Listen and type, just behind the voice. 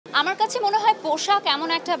আমার কাছে মনে হয় পোশাক এমন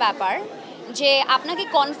একটা ব্যাপার যে আপনাকে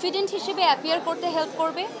কনফিডেন্ট হিসেবে অ্যাপিয়ার করতে হেল্প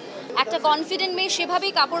করবে। একটা কনফিডেন্ট মেয়ে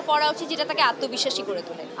সেভাবেই কাপড় পরা উচিত যেটা তাকে আত্মবিশ্বাসী করে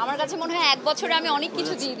তোলে। আমার কাছে মনে হয় ১ বছরে আমি অনেক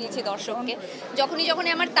কিছু দিয়ে দিয়েছি দর্শককে।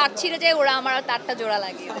 যখনই আমার তার ছিঁড়ে যায় ওরা আমার তারটা জোড়া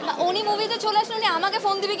লাগিয়ে দেয়। উনি মুভিতে চলে আসলে উনি আমাকে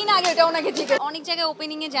ফোন দিবে কিনা আগে ওটা ওনাকে জিজ্ঞেস। অনেক জায়গায়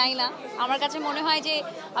ওপেনিংয়ে যাই না। আমার কাছে মনে হয় যে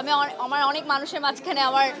আমার অনেক মানুষের মাঝখানে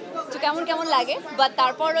আমার একটু কেমন লাগে। বাট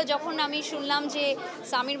তারপরও যখন আমি শুনলাম যে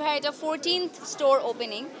সামির ভাই এটা 14th store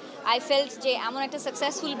opening, I felt যে এমন একটা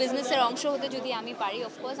সাকসেসফুল বিজনেসের অংশ হতে যদি আমি পারি,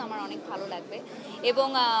 অফকোর্স আমার অনেক ভালো লাগবে। এবং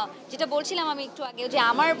যেটা বলছিলাম আমি একটু আগে, যে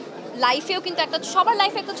আমার লাইফেও কিন্তু সবার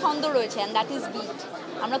লাইফে একটা ছন্দ রয়েছে, অ্যান্ড দ্যাট ইজ বিট।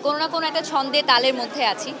 আমরা কোনো না কোনো একটা ছন্দে তালের মধ্যে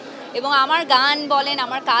আছি, এবং আমার গান বলেন,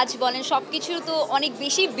 আমার কাজ বলেন, সব কিছু তো অনেক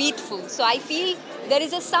বেশি beautiful. So I feel there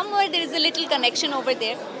is a little connection over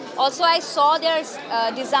there. Also I saw their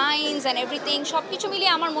designs and everything. সব কিছু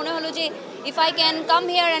মিলিয়ে আমার মনে হলো যে if I can come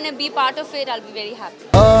here and be part of it, I'll be very happy.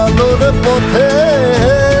 আলোর পথে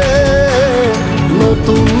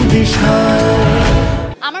নতুন দিশা।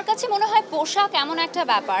 আমার কাছে মনে হয় পোশাক এমন একটা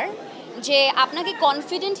ব্যাপার যে আপনাকে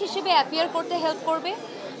কনফিডেন্ট হিসেবে অ্যাপিয়ার করতে হেল্প করবে,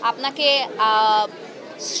 আপনাকে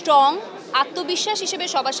স্ট্রং, আত্মবিশ্বাস হিসেবে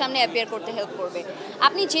সবার সামনে অ্যাপিয়ার করতে হেল্প করবে।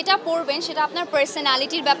 আপনি যেটা পরবেন সেটা আপনার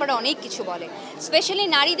পার্সোনালিটির ব্যাপারে অনেক কিছু বলে। স্পেশালি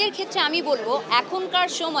নারীদের ক্ষেত্রে আমি বলবো, এখনকার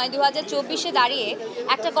সময় 2024-এ দাঁড়িয়ে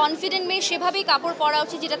একটা কনফিডেন্ট মেয়ে সেভাবেই কাপড় পরা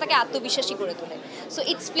উচিত যেটা তাকে আত্মবিশ্বাসী করে তোলে। So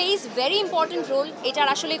it's plays very important role. এটার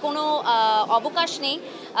আসলে কোনো অবকাশ নেই।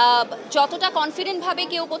 যতটা কনফিডেন্টভাবে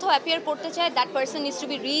কেউ কোথাও অ্যাপিয়ার করতে চায়, that person is two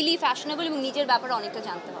be really fashionable এবং নিজের ব্যাপারে অনেকটা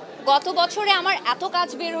জানতে হবে। গত বছরে আমার এত কাজ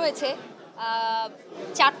বের হয়েছে,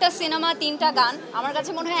 4টা সিনেমা, 3টা গান। আমার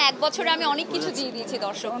কাছে মনে হয় 1 বছরে আমি অনেক কিছু দিয়ে দিয়েছি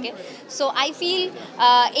দর্শককে। সো আই ফিল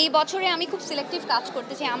এই বছরে আমি খুব সিলেক্টিভ কাজ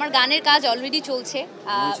করতে চাই। আমার গানের কাজ অলরেডি চলছে।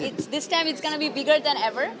 This time it's gonna be bigger than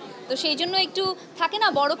ever. তো সেই জন্য একটু থাকে না,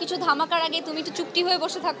 বড় কিছু ধামাকার আগে তুমি একটু চুপটি হয়ে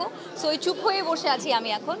বসে থাকো। সো ওই চুপ হয়ে বসে আছি আমি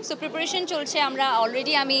এখন। সো প্রিপারেশন চলছে।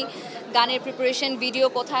 আমি গানের প্রিপারেশন, ভিডিও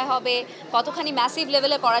কোথায় হবে, কতখানি ম্যাসিভ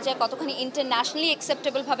লেভেলে করা যায়, কতখানি ইন্টারন্যাশনালি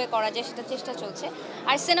অ্যাকসেপ্টেবলভাবে করা যায়, সেটা চেষ্টা চলছে।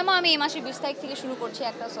 আর সিনেমা আমি এই মাসের 20 তারিখ থেকে শুরু করছি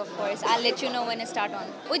একটা, of course I let you know when it start on.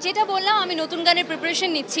 ওই যেটা বললাম, আমি নতুন গানের প্রিপারেশন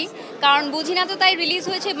নিচ্ছি, কারণ বুঝি না তো তাই রিলিজ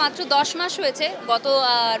হয়েছে মাত্র 10 মাস হয়েছে গত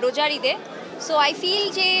রোজার ঈদে। সো আই ফিল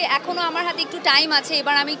যে এখনও আমার হাতে একটু টাইম আছে।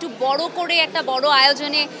 এবার আমি একটু বড় করে একটা বড়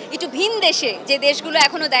আয়োজনে, একটু ভিন দেশে, যে দেশগুলো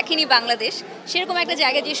এখনও দেখেনি বাংলাদেশ, সেরকম একটা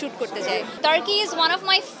জায়গায় গিয়ে শ্যুট করতে চাই। Turkey is one of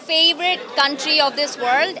my favourite country of this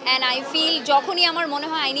world, and I feel যখনই আমার মনে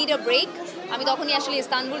হয় আই নিড আ ব্রেক, আমি তখনই আসলে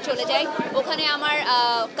ইস্তানবুল চলে যাই। ওখানে আমার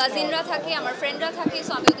কাজিনরা থাকে, আমার ফ্রেন্ডরা থাকে।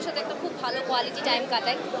 সো আমি ওদের সাথে একটা খুব ভালো কোয়ালিটি টাইম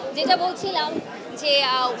কাটাই। যেটা বলছিলাম যে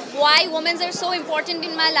Y women's R so important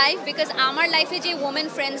in my life, because আমার লাইফে যে ওমেন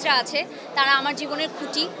ফ্রেন্ডসরা আছে তারা আমার জীবনের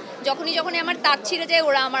খুঁটি। যখনই আমার তার ছিঁড়ে যায়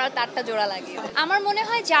ওরা আমার তারটা জোড়া লাগে। আমার মনে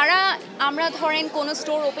হয় যারা আমরা ধরেন কোনো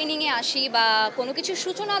স্টোর ওপেনিংয়ে আসি বা কোনো কিছু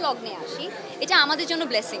সূচনা লগ্নে আসি, এটা আমাদের জন্য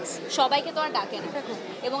ব্লেসিংস। সবাইকে তো আর ডাকে না,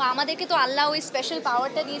 এবং আমাদেরকে তো আল্লাহ ওই স্পেশাল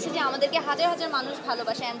পাওয়ারটা দিয়েছে যে আমাদেরকে হাজার হাজার মানুষ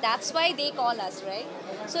ভালোবাসে, and that's why they call us, right?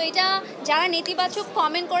 So এটা যারা নেতিবাচক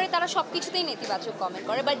কমেন্ট করে তারা সব কিছুতেই নেতিবাচক কমেন্ট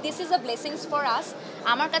করে, but this is a blessings for us.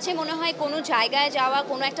 আমার কাছে মনে হয় কোনো জায়গায় যাওয়া,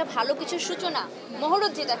 কোনো একটা ভালো কিছুর সূচনা,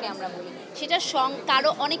 মহরত যেটাকে আমরা বলি, সেটা কারো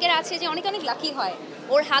অনেকের আছে যে অনেক লাকি হয়,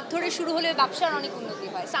 ওর হাত ধরে শুরু হলে ব্যবসার অনেক উন্নতি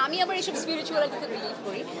হয়। সো আমি আবার এইসব স্পিরিচুয়ালিটিতে বিলিভ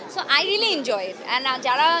করি। So I really enjoy it, and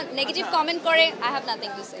যারা নেগেটিভ কমেন্ট করে, I have nothing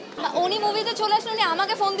to say. উনি মুভিতে চলে আসলে উনি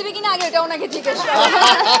আমাকে ফোন দিবে কিনা আগে ওটা ওনাকে জিজ্ঞেস করো।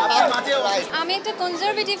 আমি একটা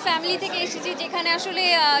কনজারভেটিভ ফ্যামিলি থেকে এসেছি, যেখানে আসলে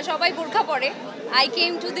সবাই বোরখা পরে। I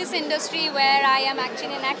came to this industry where I am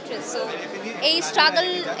actually an actress. So এই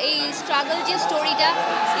স্ট্রাগল যে স্টোরিটা,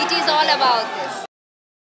 it is all about this.